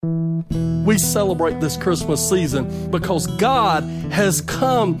we celebrate this Christmas season because God has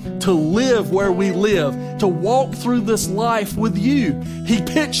come to live where we live, to walk through this life with you. He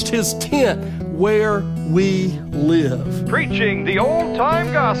pitched his tent where we live. Preaching the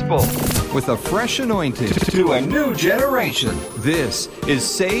old-time gospel with a fresh anointing to a new generation. This is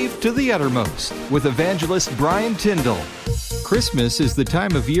Saved to the Uttermost with evangelist Brian Tyndall. Christmas is the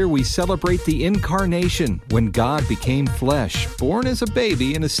time of year we celebrate the incarnation, when God became flesh, born as a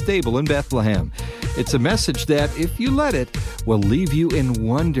baby in a stable in Bethlehem. It's a message that, if you let it, will leave you in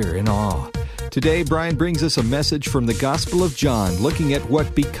wonder and awe. Today, Brian brings us a message from the Gospel of John, looking at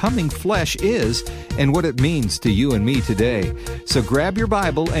what becoming flesh is and what it means to you and me today. So grab your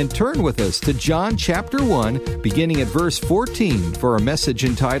Bible and turn with us to John chapter 1, beginning at verse 14, for a message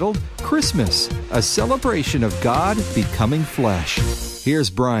entitled Christmas, a celebration of God becoming flesh. Here's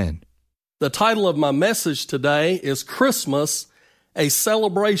Brian. The title of my message today is Christmas, a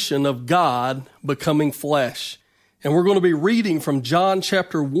celebration of God becoming flesh. And we're going to be reading from John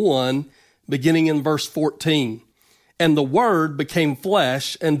chapter 1, beginning in verse 14. And the Word became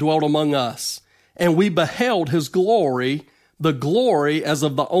flesh and dwelt among us, and we beheld his glory, the glory as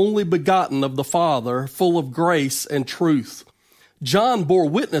of the only begotten of the Father, full of grace and truth. John bore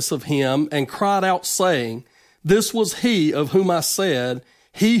witness of him and cried out, saying, This was he of whom I said,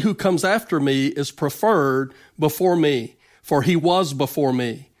 He who comes after me is preferred before me, for he was before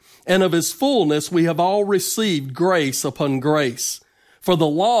me. And of his fullness we have all received grace upon grace. For the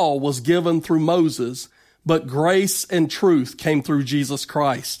law was given through Moses, but grace and truth came through Jesus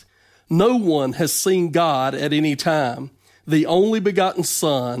Christ. No one has seen God at any time. The only begotten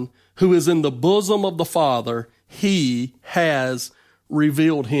Son, who is in the bosom of the Father, he has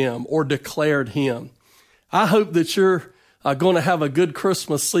revealed him or declared him. I hope that you're going to have a good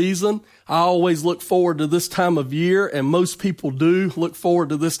Christmas season. I always look forward to this time of year, and most people do look forward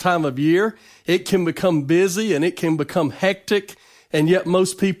to this time of year. It can become busy and it can become hectic. And yet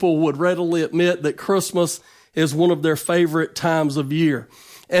most people would readily admit that Christmas is one of their favorite times of year.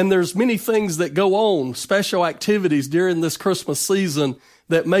 And there's many things that go on, special activities during this Christmas season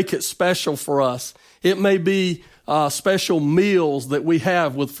that make it special for us. It may be special meals that we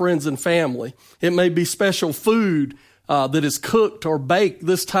have with friends and family. It may be special food that is cooked or baked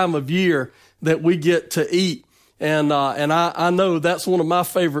this time of year that we get to eat. And I know that's one of my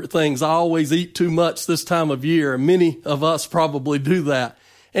favorite things. I always eat too much this time of year, and many of us probably do that.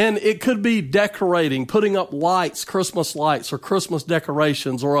 And it could be decorating, putting up lights, Christmas lights, or Christmas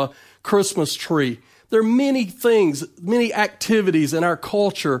decorations, or a Christmas tree. There are many things, many activities in our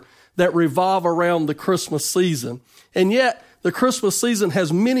culture that revolve around the Christmas season. And yet, the Christmas season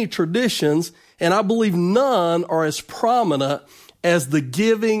has many traditions, and I believe none are as prominent as the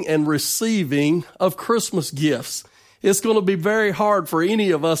giving and receiving of Christmas gifts. It's going to be very hard for any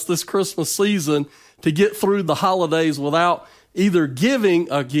of us this Christmas season to get through the holidays without either giving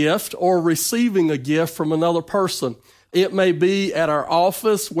a gift or receiving a gift from another person. It may be at our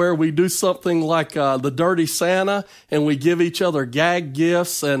office where we do something like the Dirty Santa, and we give each other gag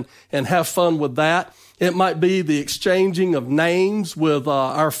gifts and have fun with that. It might be the exchanging of names with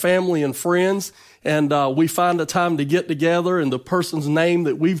our family and friends. And we find a time to get together, and the person's name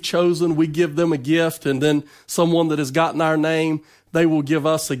that we've chosen, we give them a gift, and then someone that has gotten our name, they will give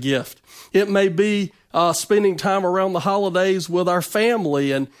us a gift. It may be spending time around the holidays with our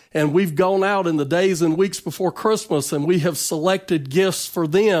family, and we've gone out in the days and weeks before Christmas, and we have selected gifts for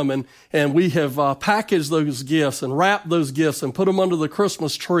them, and we have packaged those gifts and wrapped those gifts and put them under the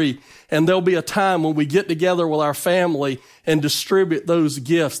Christmas tree. And there'll be a time when we get together with our family and distribute those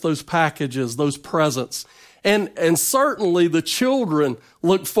gifts, those packages, those presents. And certainly the children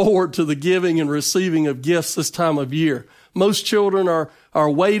look forward to the giving and receiving of gifts this time of year. Most children are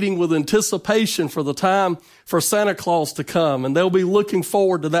waiting with anticipation for the time for Santa Claus to come, and they'll be looking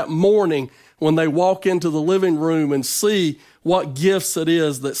forward to that morning when they walk into the living room and see what gifts it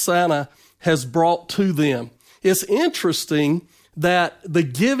is that Santa has brought to them. It's interesting that the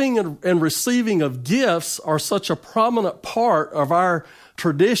giving and receiving of gifts are such a prominent part of our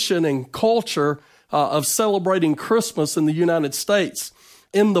tradition and culture of celebrating Christmas in the United States.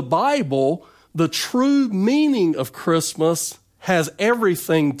 In the Bible, the true meaning of Christmas has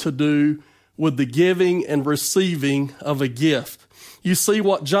everything to do with the giving and receiving of a gift. You see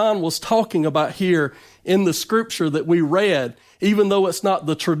what John was talking about here in the scripture that we read, even though it's not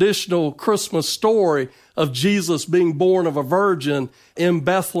the traditional Christmas story of Jesus being born of a virgin in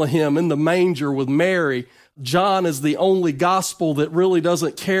Bethlehem in the manger with Mary. John is the only gospel that really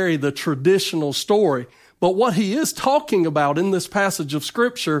doesn't carry the traditional story. But what he is talking about in this passage of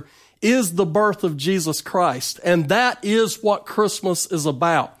scripture is the birth of Jesus Christ. And that is what Christmas is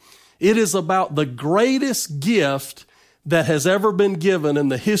about. It is about the greatest gift that has ever been given in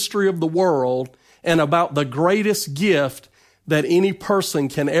the history of the world, and about the greatest gift that any person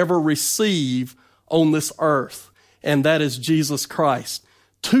can ever receive on this earth, and that is Jesus Christ.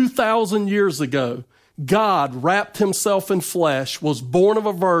 2,000 years ago, God wrapped himself in flesh, was born of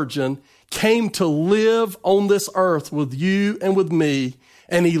a virgin, came to live on this earth with you and with me,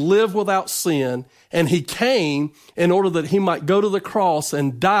 and he lived without sin, and he came in order that he might go to the cross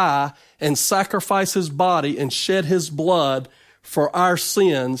and die and sacrifice his body and shed his blood for our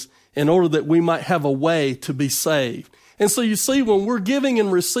sins in order that we might have a way to be saved. And so you see, when we're giving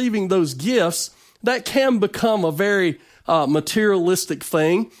and receiving those gifts, that can become a very materialistic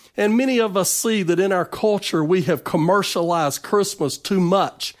thing. And many of us see that in our culture, we have commercialized Christmas too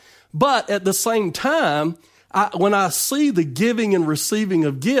much. But at the same time, when I see the giving and receiving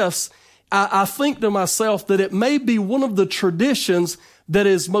of gifts, I think to myself that it may be one of the traditions that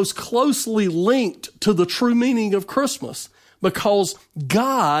is most closely linked to the true meaning of Christmas, because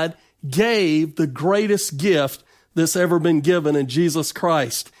God gave the greatest gift that's ever been given in Jesus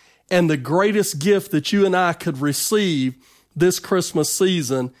Christ. And the greatest gift that you and I could receive this Christmas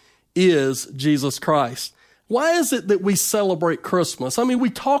season is Jesus Christ. Why is it that we celebrate Christmas? I mean, we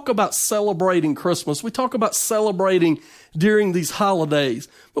talk about celebrating Christmas. We talk about celebrating during these holidays,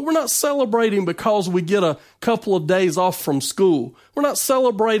 but we're not celebrating because we get a couple of days off from school. We're not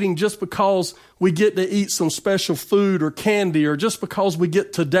celebrating just because we get to eat some special food or candy, or just because we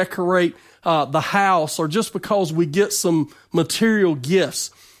get to decorate the house, or just because we get some material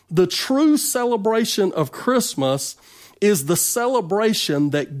gifts. The true celebration of Christmas is the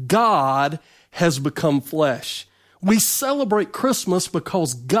celebration that God has become flesh. We celebrate Christmas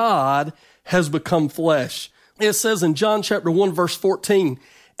because God has become flesh. It says in John chapter 1, verse 14,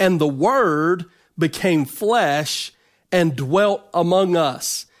 "And the Word became flesh and dwelt among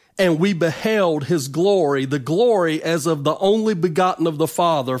us, and we beheld his glory, the glory as of the only begotten of the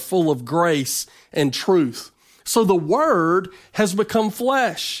Father, full of grace and truth." So the Word has become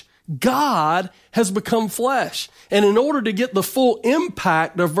flesh. God has become flesh. And in order to get the full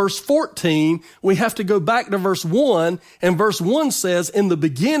impact of verse 14, we have to go back to verse 1. And verse 1 says, "In the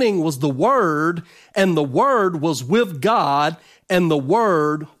beginning was the Word, and the Word was with God, and the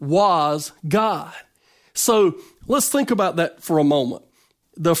Word was God." So let's think about that for a moment.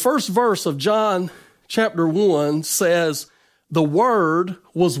 The first verse of John chapter 1 says, "The Word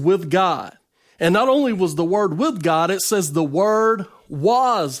was with God." And not only was the Word with God, it says the Word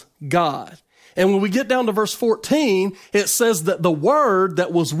was God. And when we get down to verse 14, it says that the Word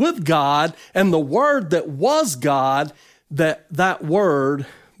that was with God and the Word that was God, that Word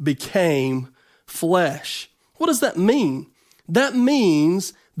became flesh. What does that mean? That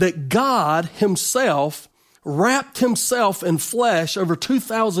means that God himself wrapped himself in flesh over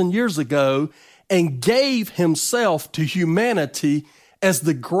 2,000 years ago and gave himself to humanity as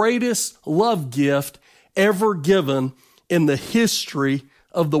the greatest love gift ever given in the history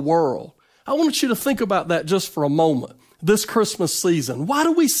of the world. I want you to think about that just for a moment. This Christmas season, why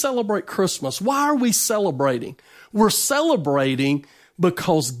do we celebrate Christmas? Why are we celebrating? We're celebrating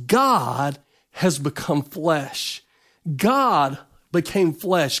because God has become flesh. God became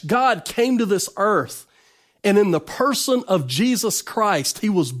flesh. God came to this earth, and in the person of Jesus Christ, he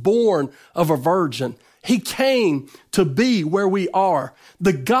was born of a virgin. He came to be where we are.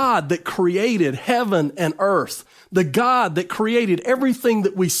 The God that created heaven and earth, the God that created everything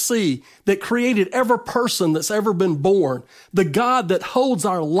that we see, that created every person that's ever been born, the God that holds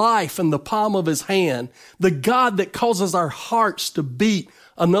our life in the palm of his hand, the God that causes our hearts to beat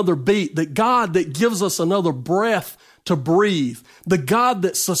another beat, the God that gives us another breath to breathe, the God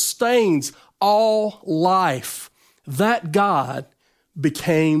that sustains all life, that God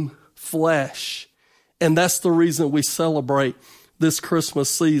became flesh. And that's the reason we celebrate this Christmas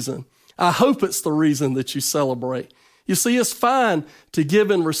season. I hope it's the reason that you celebrate. You see, it's fine to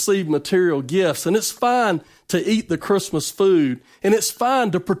give and receive material gifts, and it's fine to eat the Christmas food, and it's fine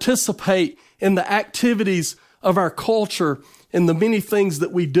to participate in the activities of our culture and the many things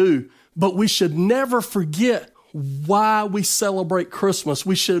that we do. But we should never forget why we celebrate Christmas.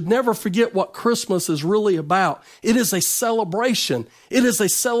 We should never forget what Christmas is really about. It is a celebration. It is a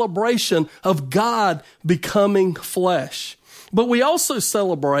celebration of God becoming flesh. But we also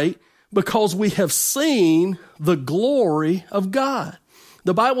celebrate because we have seen the glory of God.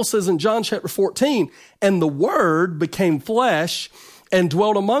 The Bible says in John chapter 14, "And the Word became flesh and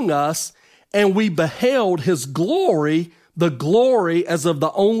dwelt among us, and we beheld his glory, the glory as of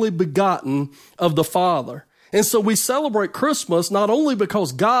the only begotten of the Father." And so we celebrate Christmas not only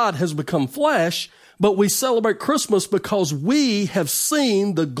because God has become flesh, but we celebrate Christmas because we have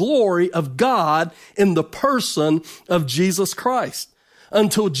seen the glory of God in the person of Jesus Christ.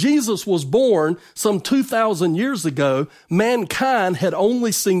 Until Jesus was born some 2,000 years ago, mankind had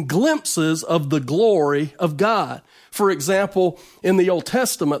only seen glimpses of the glory of God. For example, in the Old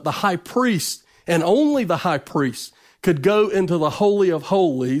Testament, the high priest, and only the high priest, could go into the Holy of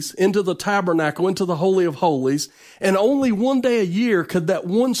Holies, into the tabernacle, into the Holy of Holies, and only one day a year could that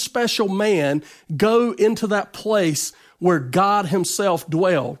one special man go into that place where God himself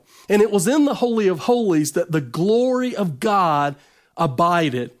dwelled. And it was in the Holy of Holies that the glory of God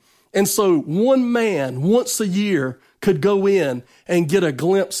abided. And so one man once a year could go in and get a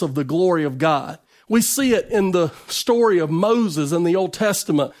glimpse of the glory of God. We see it in the story of Moses in the Old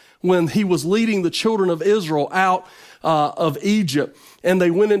Testament when he was leading the children of Israel out of Egypt, and they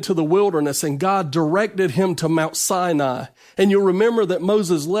went into the wilderness, and God directed him to Mount Sinai. And you'll remember that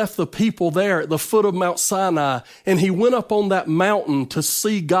Moses left the people there at the foot of Mount Sinai, and he went up on that mountain to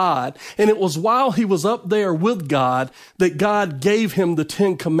see God. And it was while he was up there with God that God gave him the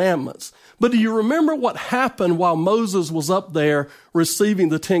 10 Commandments. But do you remember what happened while Moses was up there receiving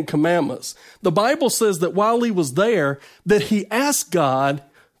the 10 Commandments? The Bible says that while he was there, that he asked God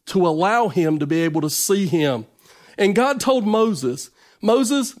to allow him to be able to see him. And God told Moses,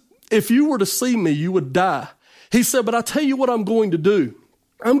 Moses, if you were to see me, you would die. He said, but I tell you what I'm going to do.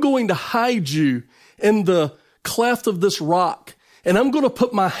 I'm going to hide you in the cleft of this rock, and I'm going to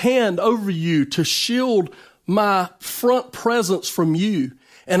put my hand over you to shield my front presence from you.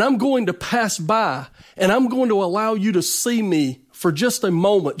 And I'm going to pass by, and I'm going to allow you to see me for just a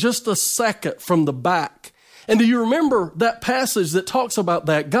moment, just a second from the back. And do you remember that passage that talks about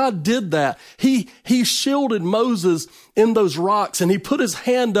that? God did that. He shielded Moses in those rocks, and he put his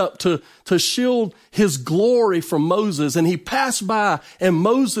hand up to shield his glory from Moses. And he passed by, and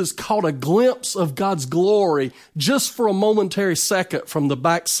Moses caught a glimpse of God's glory just for a momentary second from the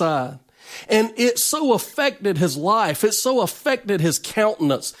backside. And it so affected his life. It so affected his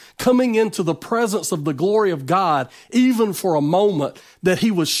countenance, coming into the presence of the glory of God, even for a moment, that he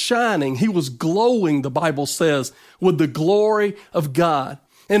was shining. He was glowing, the Bible says, with the glory of God.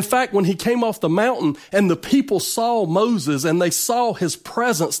 In fact, when he came off the mountain and the people saw Moses and they saw his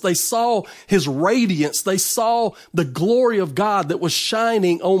presence, they saw his radiance, they saw the glory of God that was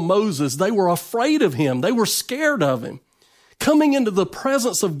shining on Moses, they were afraid of him. They were scared of him. Coming into the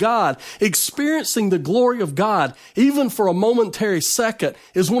presence of God, experiencing the glory of God, even for a momentary second,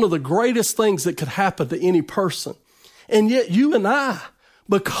 is one of the greatest things that could happen to any person. And yet you and I,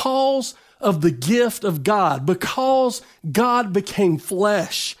 because of the gift of God, because God became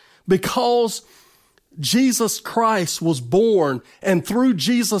flesh, because Jesus Christ was born, and through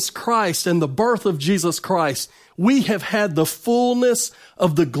Jesus Christ and the birth of Jesus Christ, we have had the fullness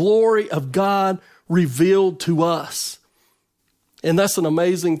of the glory of God revealed to us. And that's an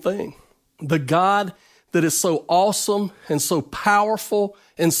amazing thing. The God that is so awesome and so powerful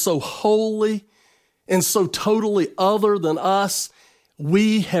and so holy and so totally other than us,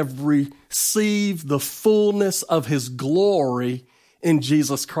 we have received the fullness of his glory in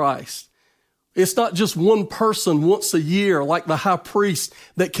Jesus Christ. It's not just one person once a year like the high priest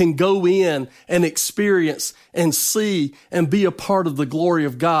that can go in and experience and see and be a part of the glory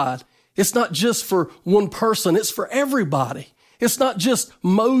of God. It's not just for one person, it's for everybody. It's not just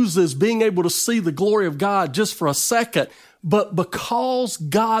Moses being able to see the glory of God just for a second, but because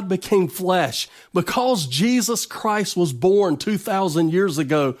God became flesh, because Jesus Christ was born 2,000 years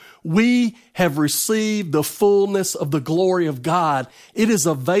ago, we have received the fullness of the glory of God. It is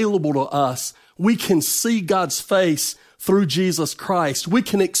available to us. We can see God's face through Jesus Christ. We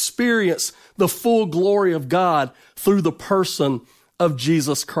can experience the full glory of God through the person of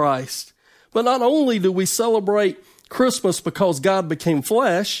Jesus Christ. But not only do we celebrate Christmas because God became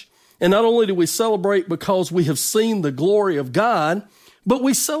flesh, and not only do we celebrate because we have seen the glory of God, but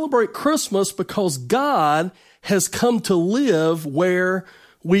we celebrate Christmas because God has come to live where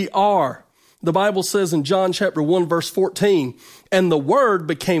we are. The Bible says in John chapter 1, verse 14, and the Word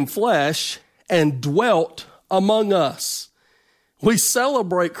became flesh and dwelt among us. We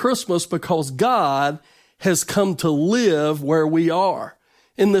celebrate Christmas because God has come to live where we are.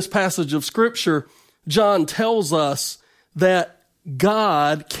 In this passage of Scripture, John tells us that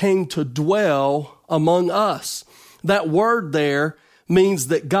God came to dwell among us. That word there means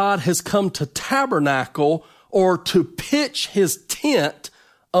that God has come to tabernacle or to pitch his tent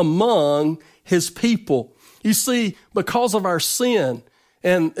among his people. You see, because of our sin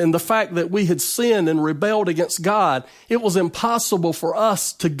and the fact that we had sinned and rebelled against God, it was impossible for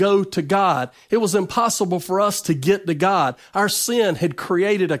us to go to God. It was impossible for us to get to God. Our sin had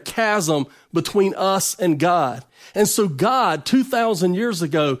created a chasm between us and God. And so God, 2,000 years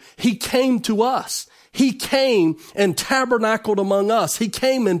ago, He came to us. He came and tabernacled among us. He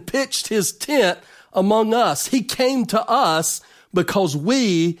came and pitched His tent among us. He came to us because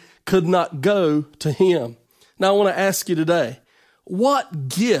we could not go to Him. Now I want to ask you today, what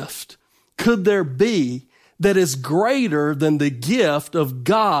gift could there be that is greater than the gift of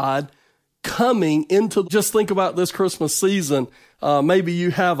God coming into, just think about this Christmas season. Maybe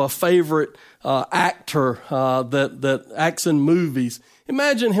you have a favorite actor that acts in movies.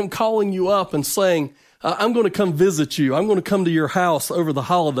 Imagine him calling you up and saying, I'm going to come visit you. I'm going to come to your house over the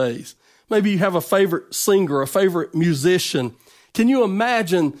holidays. Maybe you have a favorite singer, a favorite musician. Can you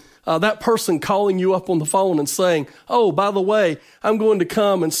imagine that person calling you up on the phone and saying, oh, by the way, I'm going to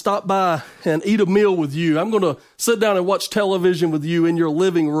come and stop by and eat a meal with you. I'm going to sit down and watch television with you in your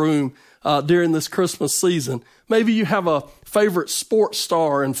living room during this Christmas season. Maybe you have a favorite sports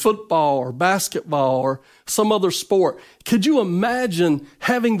star in football or basketball or some other sport. Could you imagine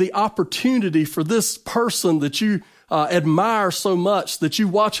having the opportunity for this person that you admire so much, that you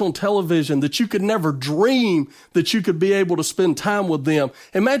watch on television, that you could never dream that you could be able to spend time with them?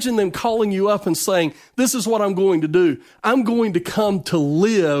 Imagine them calling you up and saying, this is what I'm going to do. I'm going to come to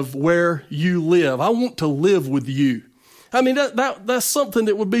live where you live. I want to live with you. I mean, that's something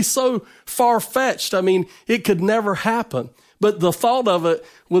that would be so far-fetched. I mean, it could never happen. But the thought of it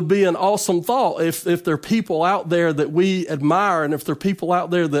would be an awesome thought if there are people out there that we admire, and if there are people out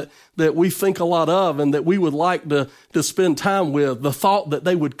there that we think a lot of and that we would like to spend time with, the thought that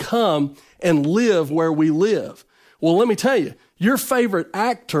they would come and live where we live. Well, let me tell you, your favorite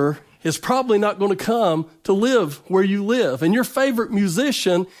actor is probably not going to come to live where you live. And your favorite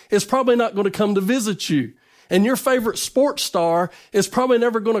musician is probably not going to come to visit you. And your favorite sports star is probably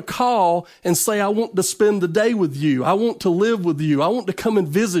never going to call and say, I want to spend the day with you. I want to live with you. I want to come and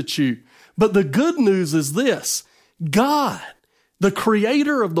visit you. But the good news is this: God, the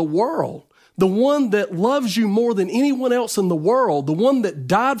creator of the world, the one that loves you more than anyone else in the world, the one that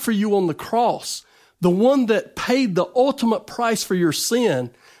died for you on the cross, the one that paid the ultimate price for your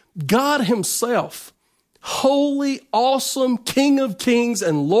sin, God Himself, holy, awesome, King of kings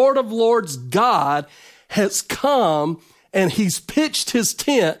and Lord of lords, God, has come and He's pitched His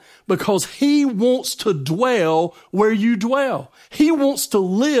tent because He wants to dwell where you dwell. He wants to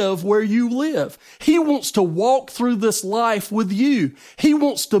live where you live. He wants to walk through this life with you. He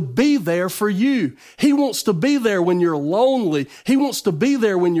wants to be there for you. He wants to be there when you're lonely. He wants to be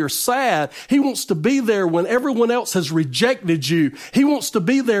there when you're sad. He wants to be there when everyone else has rejected you. He wants to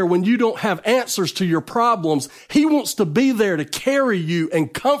be there when you don't have answers to your problems. He wants to be there to carry you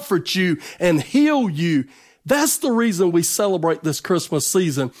and comfort you and heal you. That's the reason we celebrate this Christmas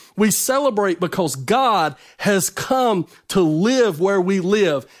season. We celebrate because God has come to live where we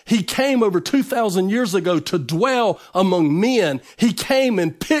live. He came over 2,000 years ago to dwell among men. He came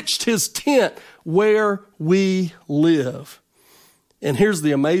and pitched His tent where we live. And here's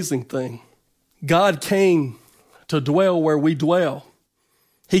the amazing thing. God came to dwell where we dwell.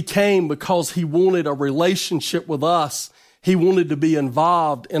 He came because He wanted a relationship with us. He wanted to be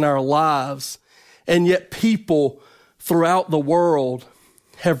involved in our lives. And yet people throughout the world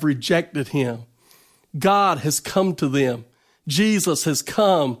have rejected Him. God has come to them. Jesus has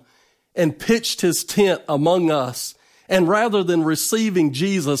come and pitched His tent among us. And rather than receiving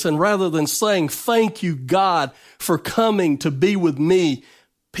Jesus and rather than saying, thank you, God, for coming to be with me,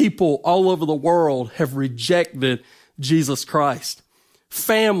 people all over the world have rejected Jesus Christ.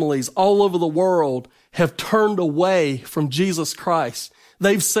 Families all over the world have turned away from Jesus Christ.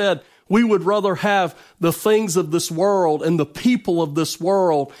 They've said, we would rather have the things of this world and the people of this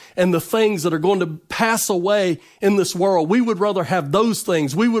world and the things that are going to pass away in this world. We would rather have those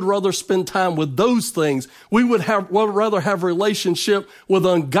things. We would rather spend time with those things. We would rather have relationship with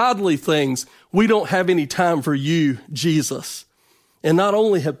ungodly things. We don't have any time for you, Jesus. And not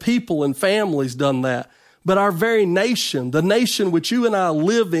only have people and families done that, but our very nation, the nation which you and I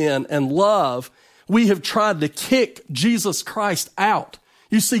live in and love, we have tried to kick Jesus Christ out.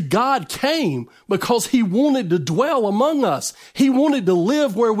 You see, God came because He wanted to dwell among us. He wanted to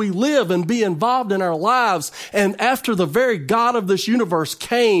live where we live and be involved in our lives. And after the very God of this universe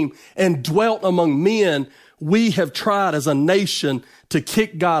came and dwelt among men, we have tried as a nation to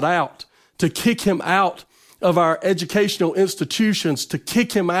kick God out, to kick Him out of our educational institutions, to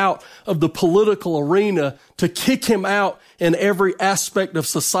kick him out of the political arena, to kick him out in every aspect of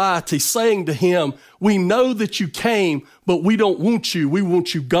society, saying to him, we know that you came, but we don't want you. We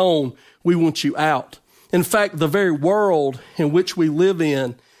want you gone. We want you out. In fact, the very world in which we live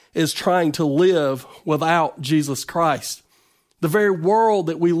in is trying to live without Jesus Christ. The very world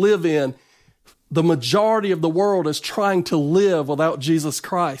that we live in, the majority of the world is trying to live without Jesus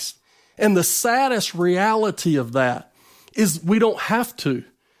Christ. And the saddest reality of that is we don't have to.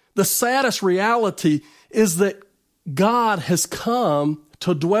 The saddest reality is that God has come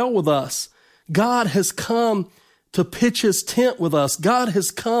to dwell with us. God has come to pitch his tent with us. God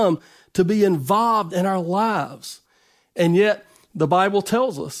has come to be involved in our lives. And yet the Bible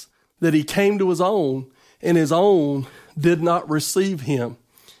tells us that he came to his own, and his own did not receive him.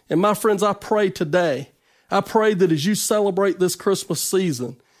 And my friends, I pray today, I pray that as you celebrate this Christmas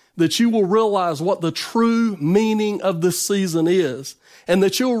season, that you will realize what the true meaning of this season is, and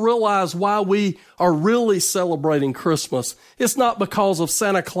that you'll realize why we are really celebrating Christmas. It's not because of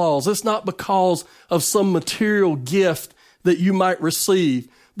Santa Claus. It's not because of some material gift that you might receive.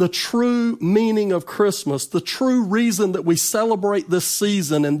 The true meaning of Christmas, the true reason that we celebrate this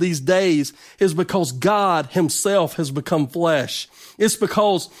season and these days is because God himself has become flesh. It's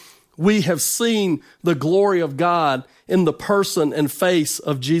because we have seen the glory of God in the person and face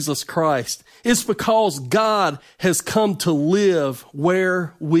of Jesus Christ. It's because God has come to live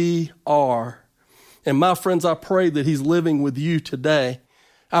where we are. And my friends, I pray that he's living with you today.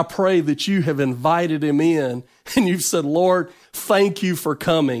 I pray that you have invited him in and you've said, Lord, thank you for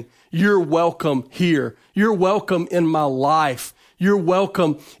coming. You're welcome here. You're welcome in my life. You're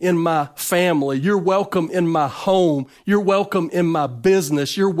welcome in my family. You're welcome in my home. You're welcome in my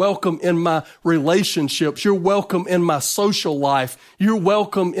business. You're welcome in my relationships. You're welcome in my social life. You're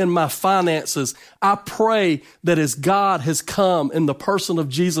welcome in my finances. I pray that as God has come in the person of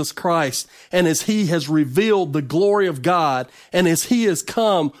Jesus Christ, and as he has revealed the glory of God, and as he has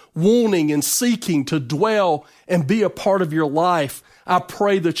come wanting and seeking to dwell and be a part of your life, I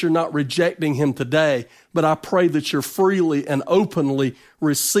pray that you're not rejecting him today, but I pray that you're freely and openly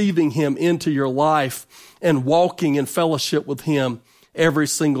receiving him into your life and walking in fellowship with him every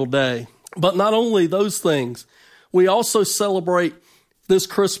single day. But not only those things, we also celebrate this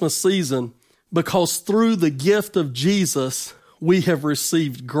Christmas season because through the gift of Jesus, we have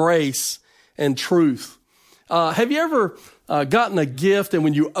received grace and truth. Have you ever gotten a gift and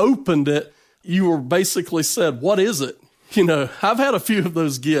when you opened it, you were basically said, what is it? You know, I've had a few of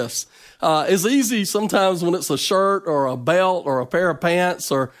those gifts. It's easy sometimes when it's a shirt or a belt or a pair of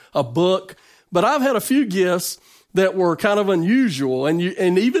pants or a book, but I've had a few gifts that were kind of unusual. And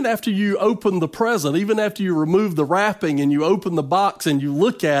even after you open the present, even after you remove the wrapping and you open the box and you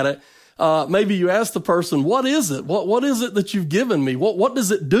look at it, maybe you ask the person, what is it? What is it that you've given me? What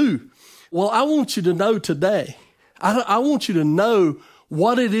does it do? Well, I want you to know today, I want you to know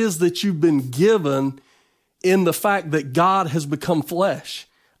what it is that you've been given in the fact that God has become flesh.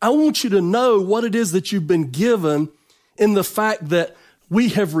 I want you to know what it is that you've been given in the fact that we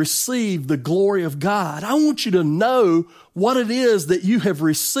have received the glory of God. I want you to know what it is that you have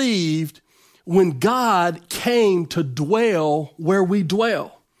received when God came to dwell where we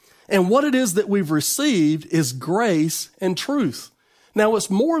dwell. And what it is that we've received is grace and truth. Now, it's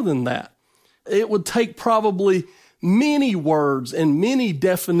more than that. It would take probably many words and many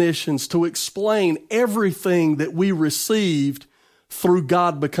definitions to explain everything that we received through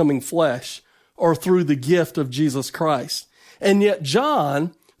God becoming flesh or through the gift of Jesus Christ. And yet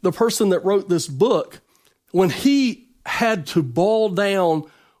John, the person that wrote this book, when he had to boil down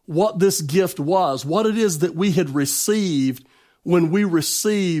what this gift was, what it is that we had received when we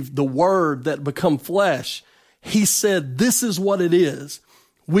received the word that become flesh, he said, this is what it is.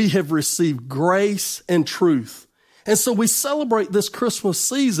 We have received grace and truth. And so we celebrate this Christmas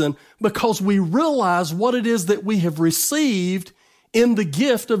season because we realize what it is that we have received in the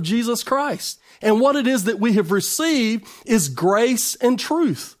gift of Jesus Christ. And what it is that we have received is grace and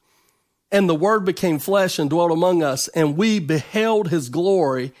truth. And the Word became flesh and dwelt among us, and we beheld his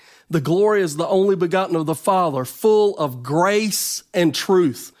glory. The glory is the only begotten of the Father, full of grace and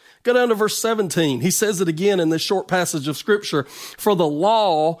truth. Go down to verse 17. He says it again in this short passage of Scripture. For the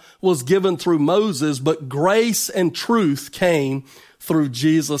law was given through Moses, but grace and truth came through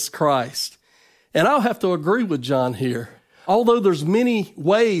Jesus Christ. And I'll have to agree with John here. Although there's many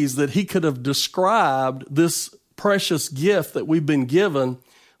ways that he could have described this precious gift that we've been given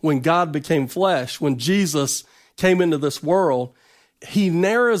when God became flesh, when Jesus came into this world, he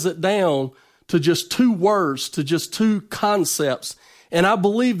narrows it down to just two words, to just two concepts. And I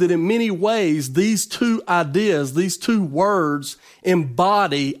believe that in many ways, these two ideas, these two words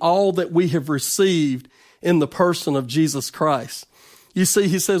embody all that we have received in the person of Jesus Christ. You see,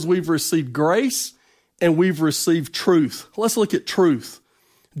 he says we've received grace and we've received truth. Let's look at truth.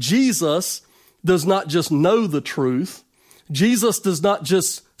 Jesus does not just know the truth. Jesus does not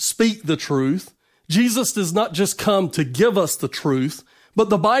just speak the truth. Jesus does not just come to give us the truth, but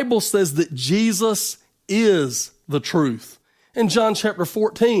the Bible says that Jesus is the truth. In John chapter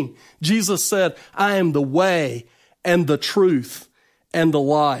 14, Jesus said, I am the way and the truth and the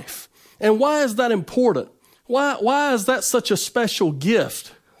life. And why is that important? Why is that such a special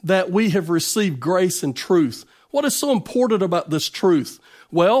gift that we have received grace and truth? What is so important about this truth?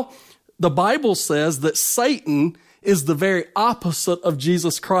 Well, the Bible says that Satan is the very opposite of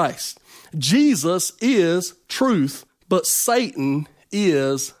Jesus Christ. Jesus is truth, but Satan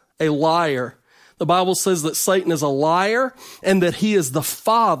is a liar. The Bible says that Satan is a liar and that he is the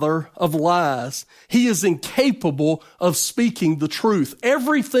father of lies. He is incapable of speaking the truth.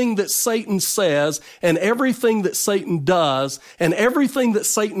 Everything that Satan says and everything that Satan does and everything that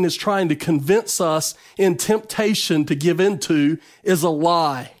Satan is trying to convince us in temptation to give into is a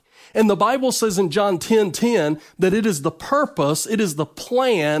lie. And the Bible says in John 10:10 that it is the purpose, it is the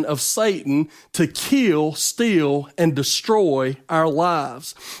plan of Satan to kill, steal, and destroy our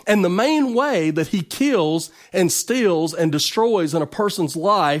lives. And the main way that he kills and steals and destroys in a person's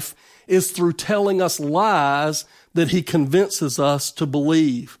life is through telling us lies that he convinces us to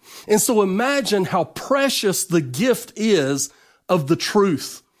believe. And so imagine how precious the gift is of the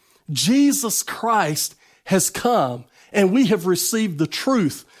truth. Jesus Christ has come and we have received the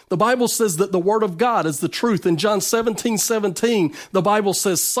truth. The Bible says that the Word of God is the truth. In John 17:17, the Bible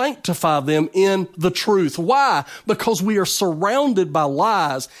says, sanctify them in the truth. Why? Because we are surrounded by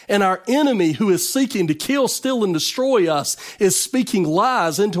lies, and our enemy who is seeking to kill, steal, and destroy us is speaking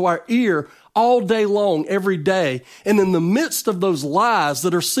lies into our ear all day long, every day. And in the midst of those lies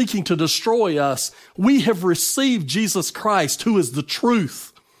that are seeking to destroy us, we have received Jesus Christ, who is the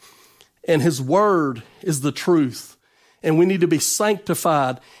truth, and His Word is the truth. And we need to be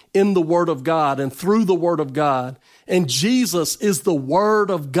sanctified in the Word of God and through the Word of God. And Jesus is the Word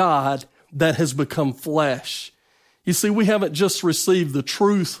of God that has become flesh. You see, we haven't just received the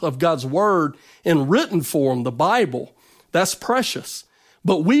truth of God's Word in written form, the Bible. That's precious.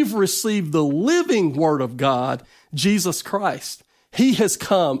 But we've received the living Word of God, Jesus Christ. He has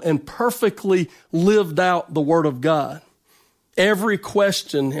come and perfectly lived out the Word of God. Every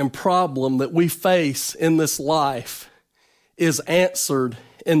question and problem that we face in this life is answered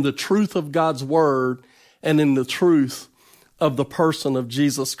in the truth of God's Word and in the truth of the person of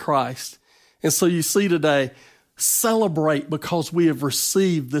Jesus Christ. And so you see today, celebrate because we have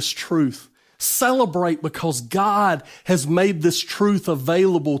received this truth. Celebrate because God has made this truth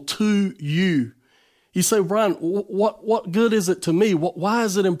available to you. You say, Brian, what good is it to me? Why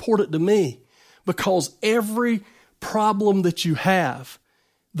is it important to me? Because every problem that you have,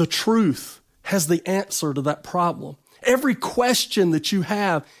 the truth has the answer to that problem. Every question that you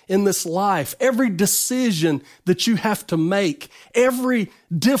have in this life, every decision that you have to make, every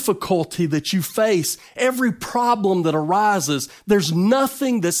difficulty that you face, every problem that arises, there's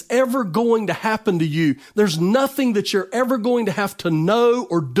nothing that's ever going to happen to you. There's nothing that you're ever going to have to know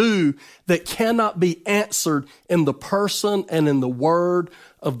or do that cannot be answered in the person and in the word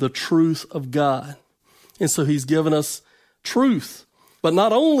of the truth of God. And so He's given us truth. But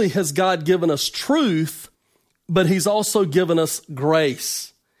not only has God given us truth, but He's also given us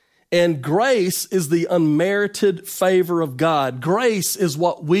grace. And grace is the unmerited favor of God. Grace is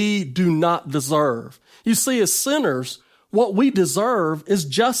what we do not deserve. You see, as sinners, what we deserve is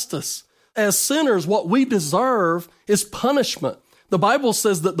justice. As sinners, what we deserve is punishment. The Bible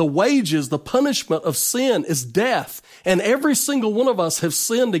says that the wages, the punishment of sin is death. And every single one of us have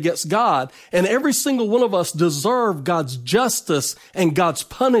sinned against God. And every single one of us deserve God's justice and God's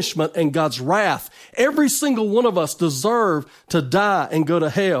punishment and God's wrath. Every single one of us deserve to die and go to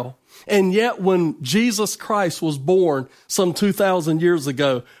hell. And yet when Jesus Christ was born some 2,000 years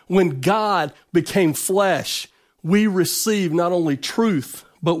ago, when God became flesh, we received not only truth,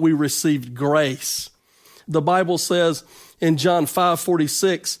 but we received grace. The Bible says in John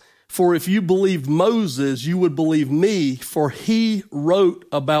 5:46, for if you believed Moses, you would believe me, for he wrote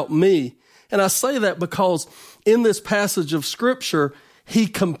about me. And I say that because in this passage of Scripture, he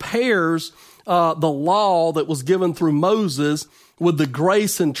compares the law that was given through Moses with the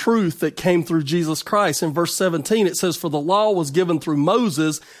grace and truth that came through Jesus Christ. In verse 17, it says, for the law was given through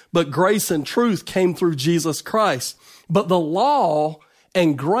Moses, but grace and truth came through Jesus Christ. But the law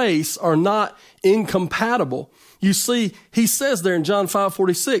and grace are not incompatible. You see, he says there in John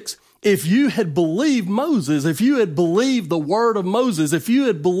 5:46, if you had believed Moses, if you had believed the word of Moses, if you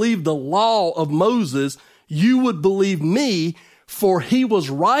had believed the law of Moses, you would believe me, for he was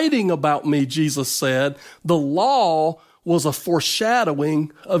writing about me, Jesus said. The law was a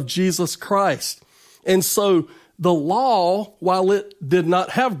foreshadowing of Jesus Christ. And so the law, while it did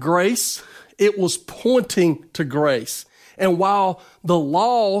not have grace, it was pointing to grace. And while the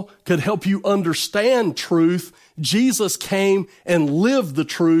law could help you understand truth, Jesus came and lived the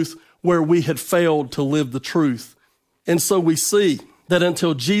truth where we had failed to live the truth. And so we see that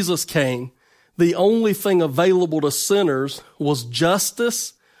until Jesus came, the only thing available to sinners was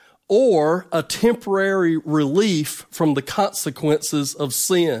justice or a temporary relief from the consequences of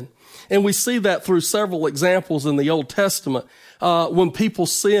sin. And we see that through several examples in the Old Testament. When people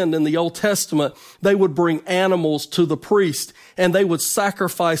sinned in the Old Testament, they would bring animals to the priest and they would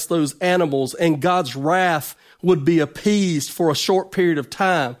sacrifice those animals, and God's wrath would be appeased for a short period of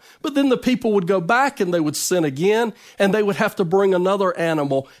time. But then the people would go back and they would sin again, and they would have to bring another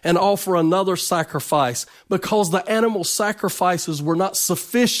animal and offer another sacrifice, because the animal sacrifices were not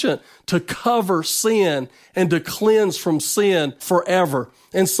sufficient to cover sin and to cleanse from sin forever.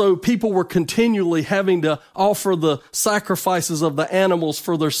 And so people were continually having to offer the sacrifices of the animals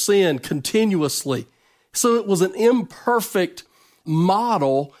for their sin continuously. So it was an imperfect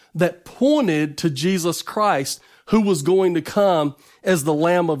model that pointed to Jesus Christ, who was going to come as the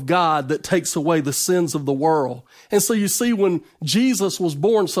Lamb of God that takes away the sins of the world. And so you see, when Jesus was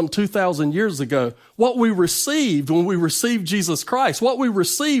born some 2,000 years ago, what we received when we received Jesus Christ, what we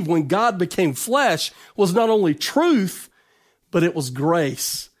received when God became flesh, was not only truth, but it was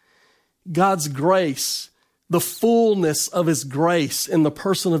grace. God's grace, the fullness of his grace in the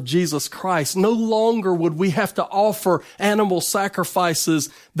person of Jesus Christ. No longer would we have to offer animal sacrifices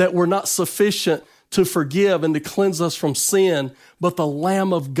that were not sufficient to forgive and to cleanse us from sin, but the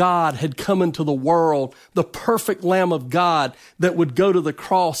Lamb of God had come into the world, the perfect Lamb of God that would go to the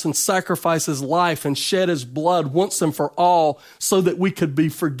cross and sacrifice his life and shed his blood once and for all, so that we could be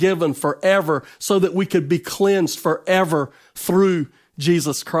forgiven forever, so that we could be cleansed forever through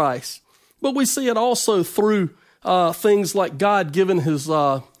Jesus Christ. But we see it also through things like God giving his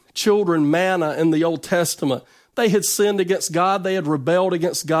children manna in the Old Testament. They had sinned against God. They had rebelled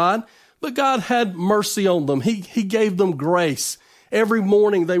against God. But God had mercy on them. He gave them grace. Every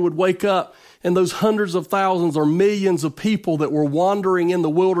morning they would wake up, and those hundreds of thousands or millions of people that were wandering in the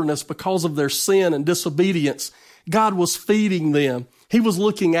wilderness because of their sin and disobedience, God was feeding them. He was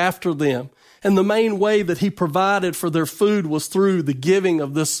looking after them. And the main way that he provided for their food was through the giving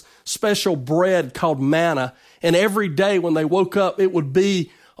of this special bread called manna. And every day when they woke up, it would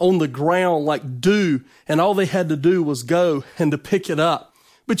be on the ground like dew, and all they had to do was go and to pick it up.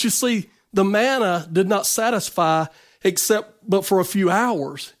 But you see, the manna did not satisfy but for a few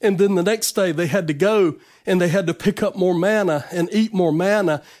hours. And then the next day they had to go and they had to pick up more manna and eat more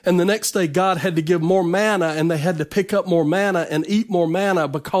manna. And the next day God had to give more manna, and they had to pick up more manna and eat more manna,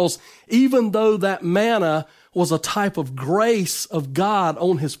 because even though that manna was a type of grace of God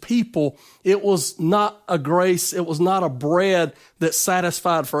on his people, it was not a grace, it was not a bread that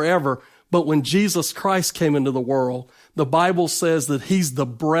satisfied forever. But when Jesus Christ came into the world, the Bible says that he's the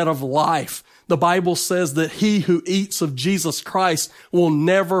bread of life. The Bible says that he who eats of Jesus Christ will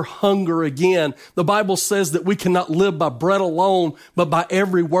never hunger again. The Bible says that we cannot live by bread alone, but by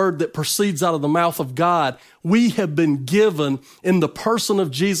every word that proceeds out of the mouth of God. We have been given in the person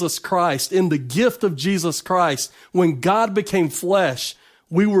of Jesus Christ, in the gift of Jesus Christ. When God became flesh,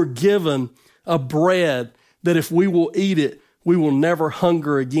 we were given a bread that if we will eat it, we will never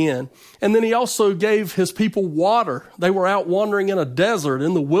hunger again. And then he also gave his people water. They were out wandering in a desert,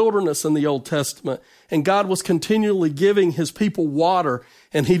 in the wilderness in the Old Testament. And God was continually giving his people water.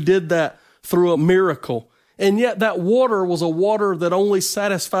 And he did that through a miracle. And yet that water was a water that only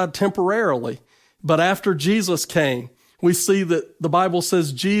satisfied temporarily. But after Jesus came, we see that the Bible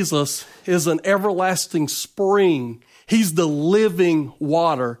says Jesus is an everlasting spring. He's the living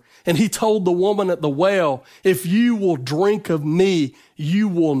water. And he told the woman at the well, if you will drink of me, you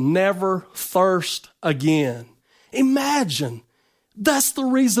will never thirst again. Imagine, that's the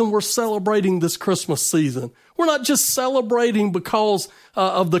reason we're celebrating this Christmas season. We're not just celebrating because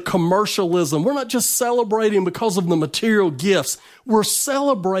of the commercialism. We're not just celebrating because of the material gifts. We're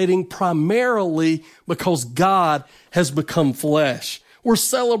celebrating primarily because God has become flesh. We're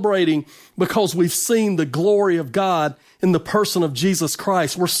celebrating because we've seen the glory of God in the person of Jesus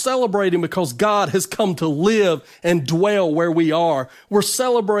Christ. We're celebrating because God has come to live and dwell where we are. We're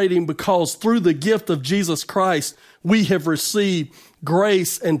celebrating because through the gift of Jesus Christ, we have received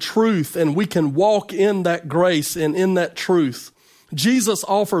grace and truth, and we can walk in that grace and in that truth. Jesus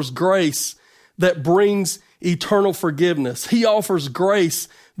offers grace that brings eternal forgiveness. He offers grace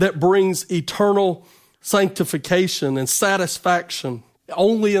that brings eternal sanctification and satisfaction.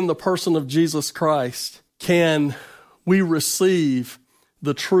 Only in the person of Jesus Christ can we receive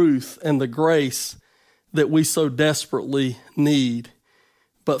the truth and the grace that we so desperately need.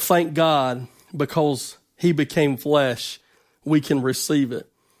 But thank God, because he became flesh, we can receive it.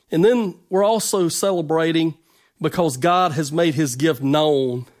 And then we're also celebrating because God has made his gift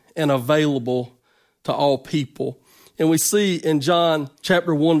known and available to all people. And we see in John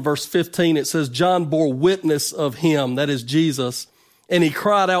chapter 1, verse 15, it says, John bore witness of him, that is Jesus, and he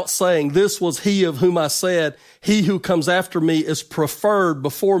cried out saying, this was he of whom I said, he who comes after me is preferred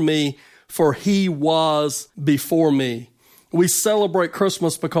before me, for he was before me. We celebrate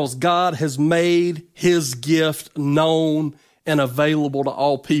Christmas because God has made his gift known and available to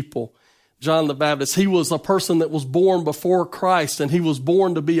all people. John the Baptist, he was a person that was born before Christ, and he was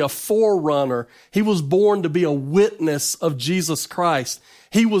born to be a forerunner. He was born to be a witness of Jesus Christ.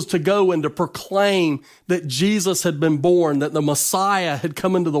 He was to go and to proclaim that Jesus had been born, that the Messiah had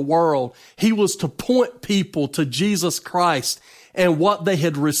come into the world. He was to point people to Jesus Christ and what they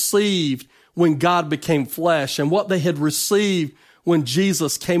had received when God became flesh and what they had received when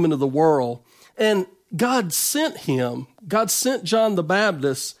Jesus came into the world. And God sent him. God sent John the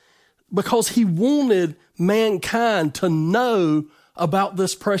Baptist because he wanted mankind to know about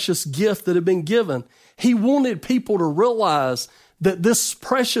this precious gift that had been given. He wanted people to realize that this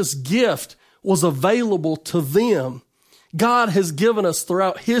precious gift was available to them. God has given us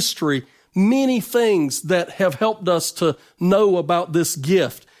throughout history many things that have helped us to know about this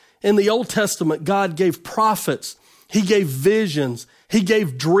gift. In the Old Testament, God gave prophets. He gave visions. He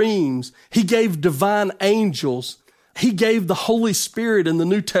gave dreams. He gave divine angels. He gave the Holy Spirit in the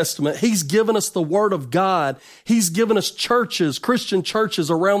New Testament. He's given us the Word of God. He's given us churches, Christian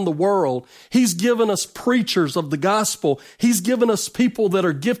churches around the world. He's given us preachers of the gospel. He's given us people that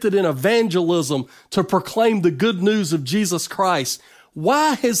are gifted in evangelism to proclaim the good news of Jesus Christ.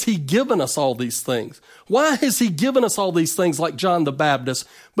 Why has he given us all these things? Why has he given us all these things like John the Baptist?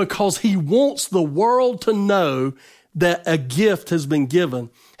 Because he wants the world to know that a gift has been given.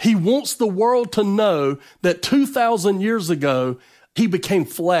 He wants the world to know that 2,000 years ago, he became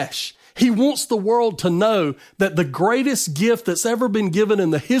flesh. He wants the world to know that the greatest gift that's ever been given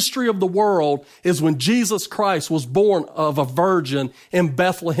in the history of the world is when Jesus Christ was born of a virgin in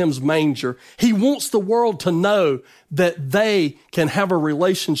Bethlehem's manger. He wants the world to know that they can have a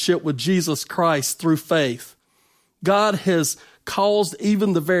relationship with Jesus Christ through faith. God has caused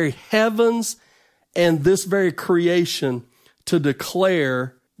even the very heavens and this very creation to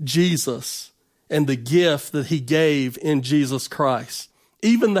declare Jesus and the gift that he gave in Jesus Christ.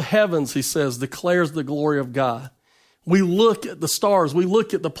 Even the heavens, he says, declares the glory of God. We look at the stars, we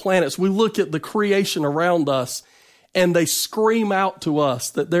look at the planets, we look at the creation around us, and they scream out to us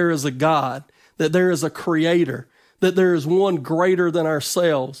that there is a God, that there is a creator, that there is one greater than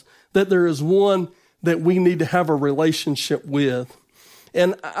ourselves, that there is one that we need to have a relationship with.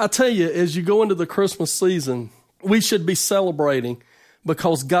 And I tell you, as you go into the Christmas season, we should be celebrating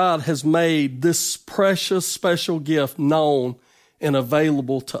because God has made this precious, special gift known and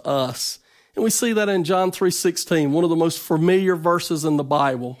available to us. And we see that in John 3:16, one of the most familiar verses in the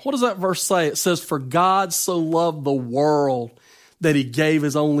Bible. What does that verse say? It says, "For God so loved the world that he gave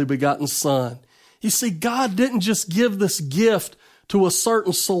his only begotten Son." You see, God didn't just give this gift to a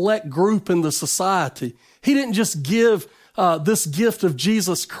certain select group in the society. He didn't just give this gift of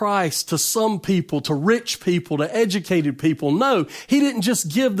Jesus Christ to some people, to rich people, to educated people. No, he didn't just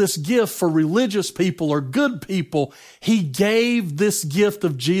give this gift for religious people or good people. He gave this gift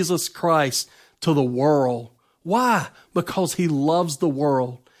of Jesus Christ to the world. Why? Because he loves the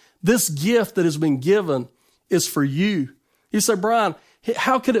world. This gift that has been given is for you. You say, Brian,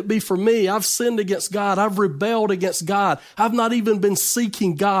 how could it be for me? I've sinned against God. I've rebelled against God. I've not even been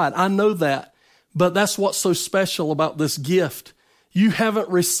seeking God. I know that. But that's what's so special about this gift. You haven't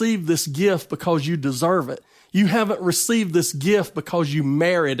received this gift because you deserve it. You haven't received this gift because you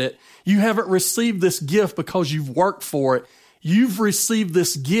merit it. You haven't received this gift because you've worked for it. You've received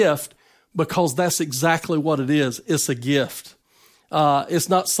this gift because that's exactly what it is. It's a gift. It's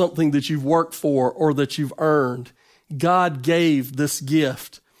not something that you've worked for or that you've earned. God gave this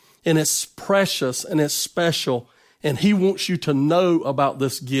gift, and it's precious and it's special, and he wants you to know about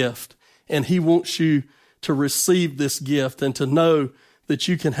this gift. And he wants you to receive this gift and to know that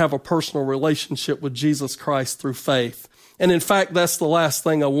you can have a personal relationship with Jesus Christ through faith. And in fact, that's the last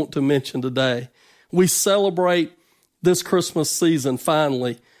thing I want to mention today. We celebrate this Christmas season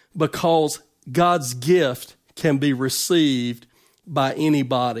finally, because God's gift can be received by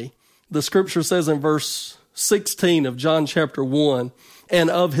anybody. The scripture says in verse 16 of John chapter 1, and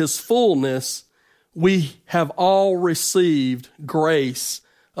of his fullness we have all received grace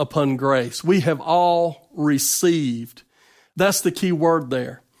upon grace. We have all received. That's the key word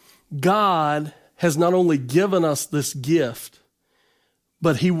there. God has not only given us this gift,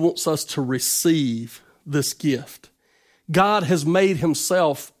 but he wants us to receive this gift. God has made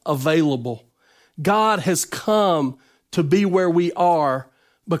himself available. God has come to be where we are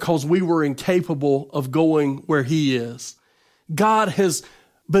because we were incapable of going where he is. God has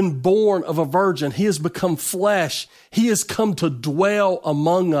been born of a virgin. He has become flesh. He has come to dwell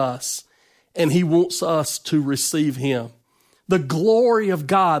among us, and he wants us to receive him. The glory of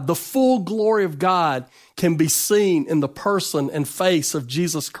God, the full glory of God, can be seen in the person and face of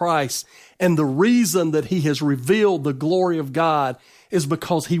Jesus Christ. And the reason that he has revealed the glory of God is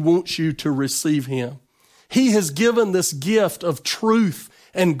because he wants you to receive him. He has given this gift of truth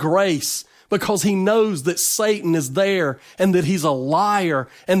and grace because he knows that Satan is there and that he's a liar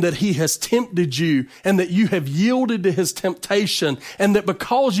and that he has tempted you and that you have yielded to his temptation, and that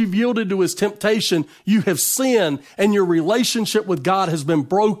because you've yielded to his temptation, you have sinned and your relationship with God has been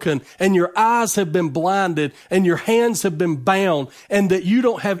broken and your eyes have been blinded and your hands have been bound, and that you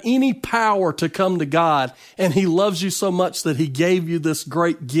don't have any power to come to God. And he loves you so much that he gave you this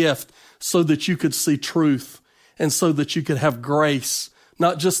great gift so that you could see truth and so that you could have grace.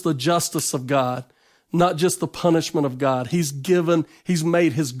 Not just the justice of God, not just the punishment of God. He's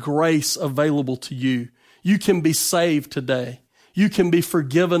made his grace available to you. You can be saved today. You can be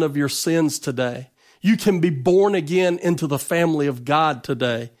forgiven of your sins today. You can be born again into the family of God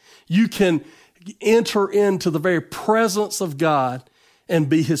today. You can enter into the very presence of God and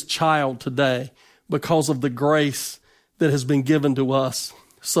be his child today because of the grace that has been given to us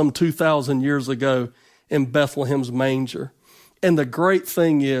some 2,000 years ago in Bethlehem's manger. And the great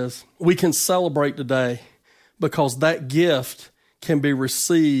thing is we can celebrate today because that gift can be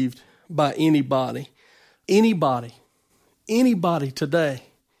received by anybody. Anybody today.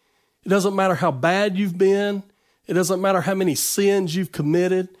 It doesn't matter how bad you've been. It doesn't matter how many sins you've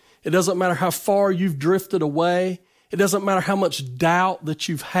committed. It doesn't matter how far you've drifted away. It doesn't matter how much doubt that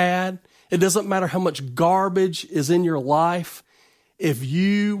you've had. It doesn't matter how much garbage is in your life. If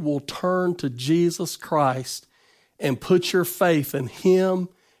you will turn to Jesus Christ and put your faith in him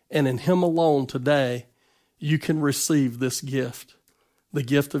and in him alone today, you can receive this gift, the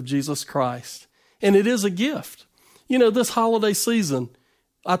gift of Jesus Christ. And it is a gift. You know, this holiday season,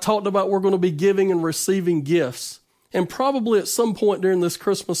 I talked about we're going to be giving and receiving gifts. And probably at some point during this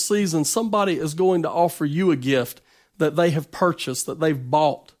Christmas season, somebody is going to offer you a gift that they have purchased, that they've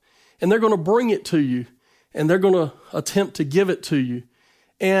bought. And they're going to bring it to you, and they're going to attempt to give it to you.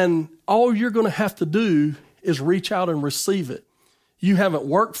 And all you're going to have to do is reach out and receive it. You haven't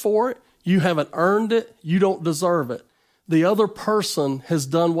worked for it. You haven't earned it. You don't deserve it. The other person has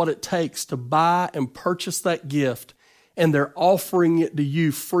done what it takes to buy and purchase that gift, and they're offering it to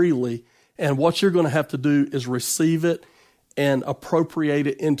you freely. And what you're going to have to do is receive it and appropriate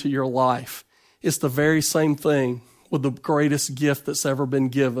it into your life. It's the very same thing with the greatest gift that's ever been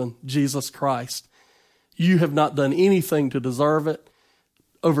given, Jesus Christ. You have not done anything to deserve it.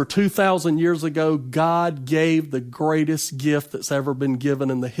 Over 2,000 years ago, God gave the greatest gift that's ever been given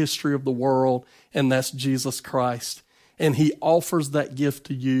in the history of the world, and that's Jesus Christ. And he offers that gift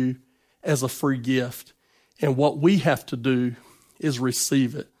to you as a free gift. And what we have to do is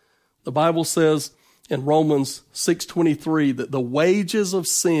receive it. The Bible says in Romans 6:23 that the wages of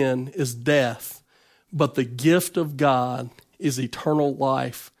sin is death, but the gift of God is eternal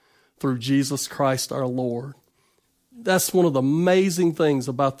life through Jesus Christ our Lord. That's one of the amazing things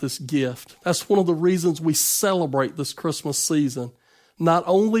about this gift. That's one of the reasons we celebrate this Christmas season. Not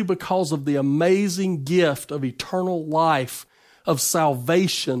only because of the amazing gift of eternal life, of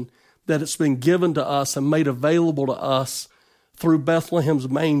salvation that it's been given to us and made available to us through Bethlehem's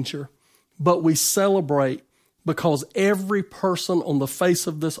manger, but we celebrate because every person on the face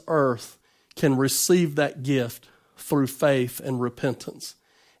of this earth can receive that gift through faith and repentance.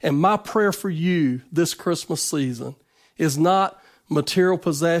 And my prayer for you this Christmas season is not material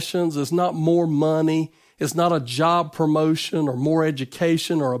possessions, it's not more money, it's not a job promotion or more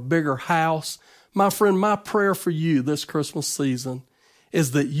education or a bigger house. My friend, my prayer for you this Christmas season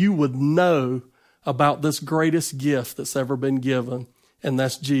is that you would know about this greatest gift that's ever been given, and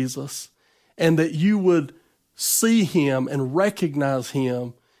that's Jesus. And that you would see him and recognize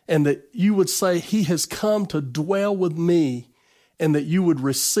him, and that you would say, he has come to dwell with me and that you would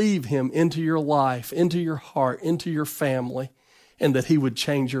receive him into your life, into your heart, into your family, and that he would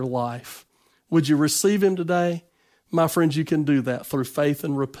change your life. Would you receive him today? My friends, you can do that through faith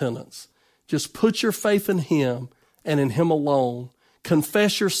and repentance. Just put your faith in him and in him alone.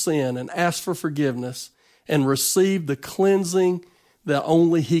 Confess your sin and ask for forgiveness and receive the cleansing that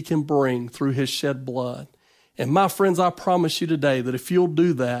only he can bring through his shed blood. And my friends, I promise you today that if you'll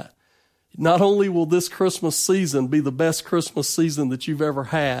do that, not only will this Christmas season be the best Christmas season that you've ever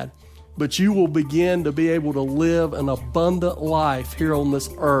had, but you will begin to be able to live an abundant life here on this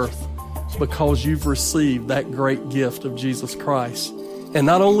earth because you've received that great gift of Jesus Christ. And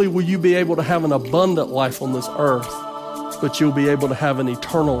not only will you be able to have an abundant life on this earth, but you'll be able to have an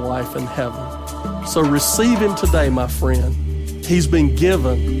eternal life in heaven. So receive him today, my friend. He's been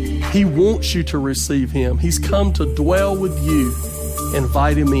given. He wants you to receive him. He's come to dwell with you.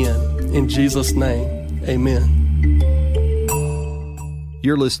 Invite him in. In Jesus' name, amen.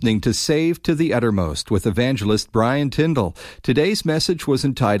 You're listening to Saved to the Uttermost with evangelist Brian Tyndall. Today's message was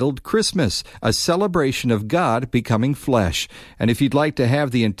entitled Christmas, a celebration of God becoming flesh. And if you'd like to have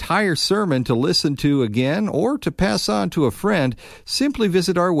the entire sermon to listen to again or to pass on to a friend, simply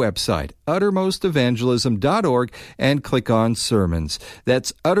visit our website, uttermostevangelism.org, and click on Sermons.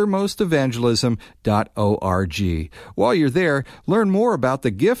 That's uttermostevangelism.org. While you're there, learn more about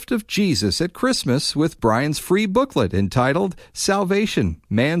the gift of Jesus at Christmas with Brian's free booklet entitled Salvation,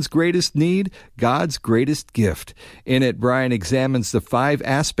 Man's Greatest Need, God's Greatest Gift. In it, Brian examines the 5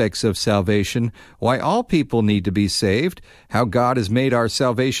 aspects of salvation, why all people need to be saved, how God has made our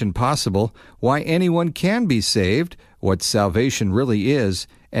salvation possible, why anyone can be saved, what salvation really is,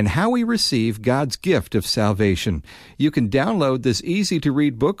 and how we receive God's gift of salvation. You can download this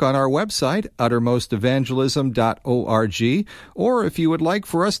easy-to-read book on our website, uttermostevangelism.org, or if you would like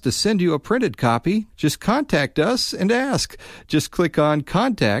for us to send you a printed copy, just contact us and ask. Just click on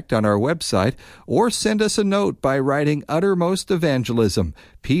Contact on our website, or send us a note by writing Uttermost Evangelism,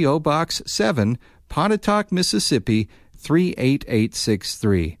 P.O. Box 7, Pontotoc, Mississippi,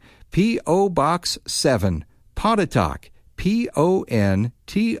 38863. P.O. Box 7, Pontotoc, Pontotoc,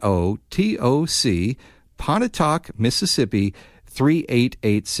 Pontotoc, Mississippi,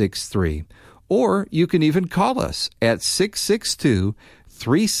 38863. Or you can even call us at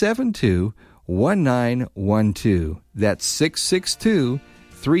 662-372-1912. That's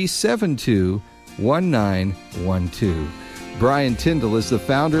 662-372-1912. Brian Tyndall is the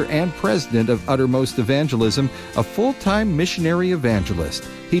founder and president of Uttermost Evangelism, a full-time missionary evangelist.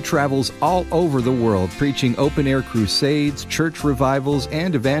 He travels all over the world preaching open-air crusades, church revivals,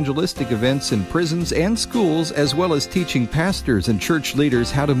 and evangelistic events in prisons and schools, as well as teaching pastors and church leaders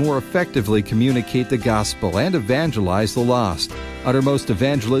how to more effectively communicate the gospel and evangelize the lost. Uttermost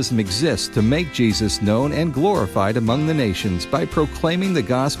Evangelism exists to make Jesus known and glorified among the nations by proclaiming the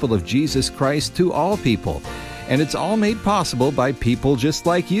gospel of Jesus Christ to all people. And it's all made possible by people just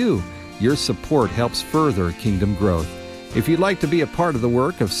like you. Your support helps further kingdom growth. If you'd like to be a part of the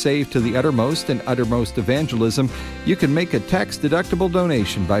work of Saved to the Uttermost and Uttermost Evangelism, you can make a tax-deductible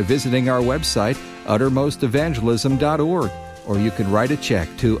donation by visiting our website, uttermostevangelism.org, or you can write a check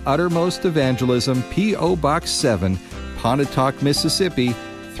to Uttermost Evangelism, P.O. Box 7, Pontotoc, Mississippi,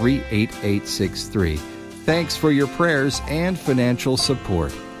 38863. Thanks for your prayers and financial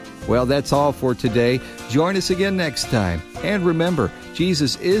support. Well, that's all for today. Join us again next time. And remember,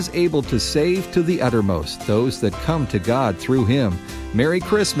 Jesus is able to save to the uttermost those that come to God through Him. Merry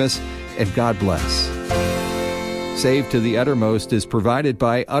Christmas, and God bless. Save to the Uttermost is provided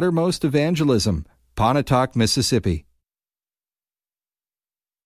by Uttermost Evangelism, Pontotoc, Mississippi.